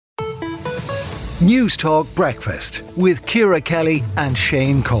News Talk Breakfast with Ciara Kelly and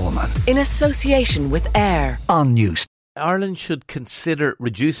Shane Coleman. In association with AIR On News. Ireland should consider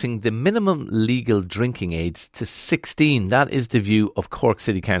reducing the minimum legal drinking age to 16. That is the view of Cork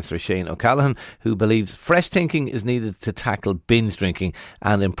City Councillor Shane O'Callaghan, who believes fresh thinking is needed to tackle binge drinking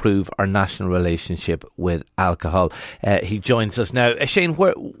and improve our national relationship with alcohol. He joins us now. Shane,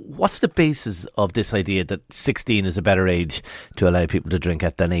 what's the basis of this idea that 16 is a better age to allow people to drink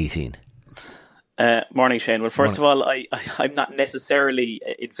at than 18? Morning, Shane. Well, first of all, I'm not necessarily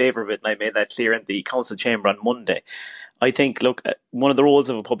in favour of it, and I made that clear in the council chamber on Monday. I think, look, one of the roles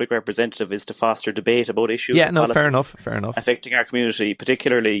of a public representative is to foster debate about issues and policies fair enough. affecting our community,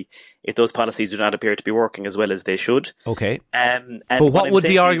 particularly if those policies do not appear to be working as well as they should. Okay. And but what would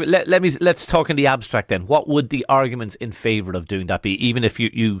the argument? Let's talk in the abstract then. What would the arguments in favour of doing that be, even if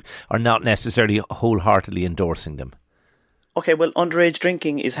you are not necessarily wholeheartedly endorsing them? Okay, well, underage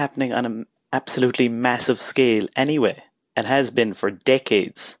drinking is happening on an absolutely massive scale anyway, and has been for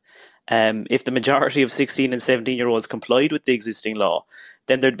decades. If the majority of 16 and 17-year-olds complied with the existing law,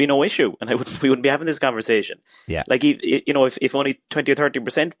 then there'd be no issue, and we wouldn't be having this conversation. Yeah. Like, if only 20 or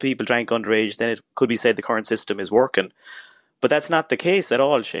 30% of people drank underage, then it could be said the current system is working. But that's not the case at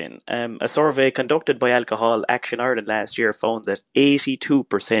all, Shane. A survey conducted by Alcohol Action Ireland last year found that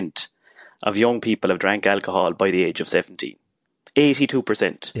 82% of young people have drank alcohol by the age of 17.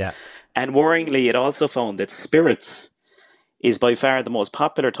 82%. Yeah. And worryingly, it also found that spirits is by far the most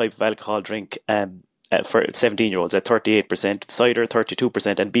popular type of alcohol drink for 17-year-olds at 38%, cider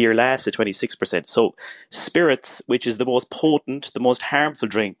 32%, and beer last at 26%. So spirits, which is the most potent, the most harmful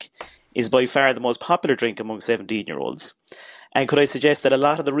drink, is by far the most popular drink among 17-year-olds. And could I suggest that a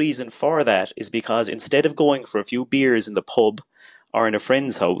lot of the reason for that is because instead of going for a few beers in the pub or in a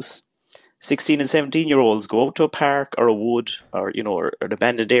friend's house, 16 and 17-year-olds go out to a park or a wood or an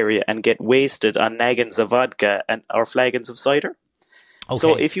abandoned area and get wasted on naggins of vodka or flagons of cider. Okay.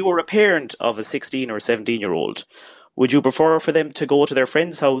 So if you were a parent of a 16 or 17-year-old, would you prefer for them to go to their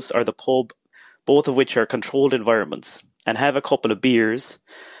friend's house or the pub, both of which are controlled environments, and have a couple of beers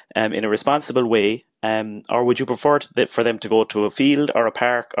in a responsible way, or would you prefer for them to go to a field or a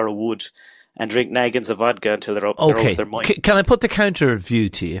park or a wood and drink naggins of vodka until they're out of their mind? Can I put the counter view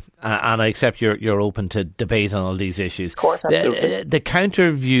to you? And I accept you're open to debate on all these issues. Of course, absolutely. The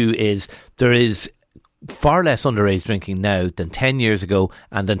counter view is there is far less underage drinking now than 10 years ago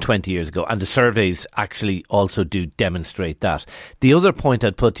and than 20 years ago. And the surveys actually also do demonstrate that. The other point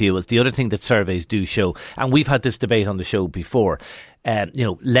I'd put to you is the other thing that surveys do show, and we've had this debate on the show before,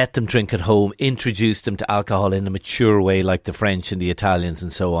 let them drink at home, introduce them to alcohol in a mature way like the French and the Italians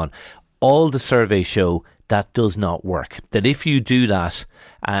and so on. All the surveys show that does not work. That if you do that,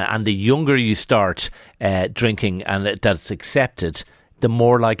 and the younger you start drinking and that's accepted, the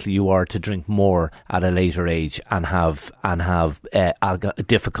more likely you are to drink more at a later age and have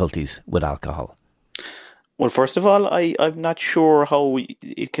difficulties with alcohol. Well, first of all, I'm not sure how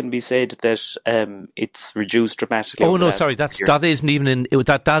it can be said that it's reduced dramatically. Oh no, sorry, that isn't even in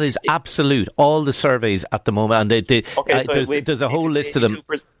that is absolute. All the surveys at the moment, and there's a whole list of them.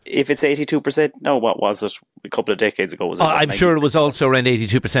 If it's 82%, no, what was it a couple of decades ago? I'm sure it was also around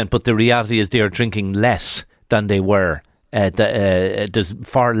 82%, but the reality is they are drinking less than they were. There's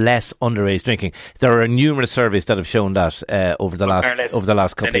far less underage drinking. There are numerous surveys that have shown that over the last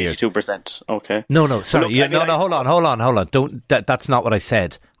couple of years. 82%. Okay. No. Sorry. Hold on. That's not what I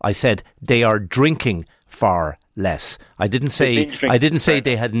said. I said they are drinking far less. I didn't say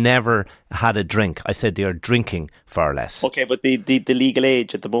they had never had a drink. I said they are drinking far less. Okay, but the legal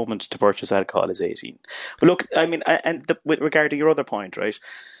age at the moment to purchase alcohol is 18. But look, I mean, with regard to your other point, right?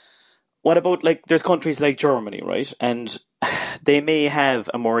 What about, there's countries like Germany, right? And they may have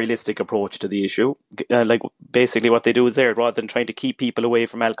a more realistic approach to the issue. Basically what they do is rather than trying to keep people away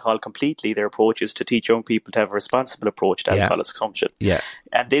from alcohol completely, their approach is to teach young people to have a responsible approach to alcohol consumption. Yeah.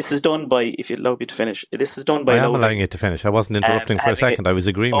 And this is done by, if you allow me to finish, I am allowing you to finish. I wasn't interrupting for a second. I was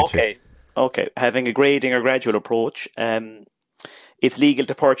agreeing with you. Okay. Having a grading or gradual approach, it's legal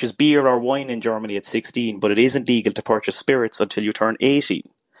to purchase beer or wine in Germany at 16, but it isn't legal to purchase spirits until you turn 18.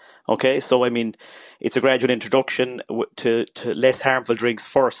 Okay, so I mean, it's a gradual introduction to less harmful drinks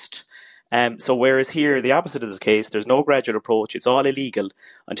first. So whereas here, the opposite of this case, there's no gradual approach. It's all illegal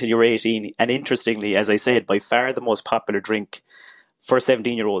until you're 18. And interestingly, as I said, by far the most popular drink for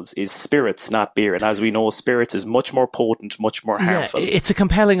 17-year-olds is spirits, not beer. And as we know, spirits is much more potent, much more harmful. Yeah, it's a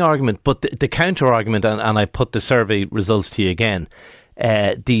compelling argument, but the counter-argument, and I put the survey results to you again,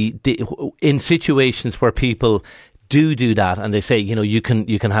 in situations where people do that, and they say, you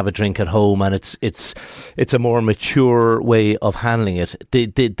can have a drink at home, and it's a more mature way of handling it.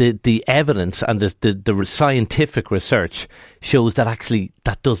 The evidence and the scientific research shows that actually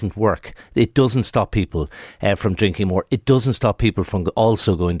that doesn't work. It doesn't stop people from drinking more. It doesn't stop people from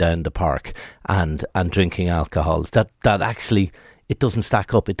also going down the park and drinking alcohol. That actually it doesn't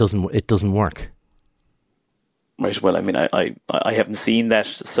stack up. It doesn't work. Right. Well, I mean, I haven't seen that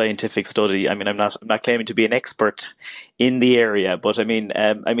scientific study. I mean, I'm not claiming to be an expert in the area, but I mean,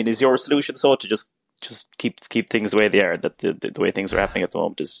 is your solution so to just keep things the way they are? That the way things are happening at the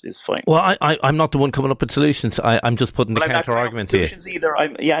moment is fine. Well, I'm not the one coming up with solutions. I'm just putting the counter argument to you. Solutions either.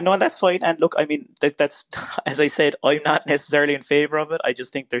 That's fine. And look, I mean, that's as I said, I'm not necessarily in favour of it. I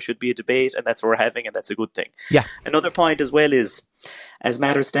just think there should be a debate, and that's what we're having, and that's a good thing. Yeah. Another point as well is, as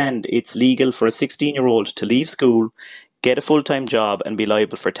matters stand, it's legal for a 16-year-old to leave school, get a full-time job, and be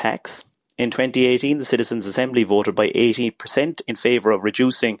liable for tax. In 2018, the Citizens' Assembly voted by 80% in favour of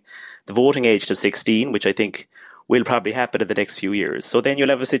reducing the voting age to 16, which I think will probably happen in the next few years. So then you'll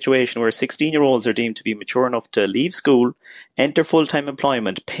have a situation where 16-year-olds are deemed to be mature enough to leave school, enter full-time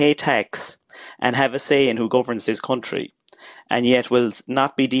employment, pay tax, and have a say in who governs this country, and yet will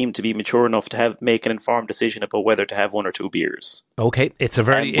not be deemed to be mature enough to make an informed decision about whether to have 1 or 2 beers. Okay, it's a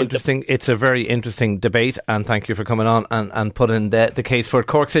very interesting debate, and thank you for coming on and putting the case for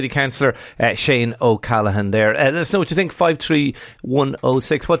Cork City Councillor Shane O'Callaghan there. Let us know what you think.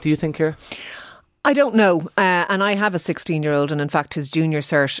 53106. What do you think here? I don't know, and I have a 16-year-old, and in fact his junior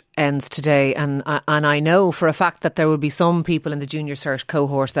cert ends today, and I know for a fact that there will be some people in the junior cert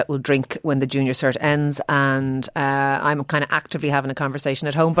cohort that will drink when the junior cert ends, and I'm kind of actively having a conversation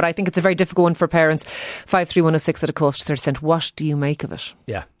at home, but I think it's a very difficult one for parents. 53106 at a cost 30 cents. What do you make of it?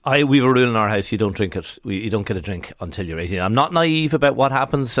 Yeah. We have a rule in our house: you don't drink it. You don't get a drink until you're 18. I'm not naive about what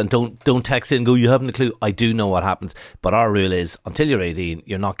happens, and don't text in and go, you haven't a clue. I do know what happens, but our rule is until you're 18,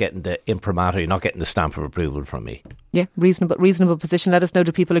 you're not getting the imprimatur, you're not getting the stamp of approval from me. Yeah, reasonable position. Let us know,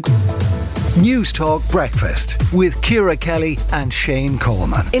 do people agree? News Talk Breakfast with Ciara Kelly and Shane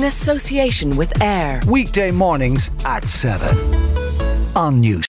Coleman. In association with AIR. Weekday mornings at 7 on News.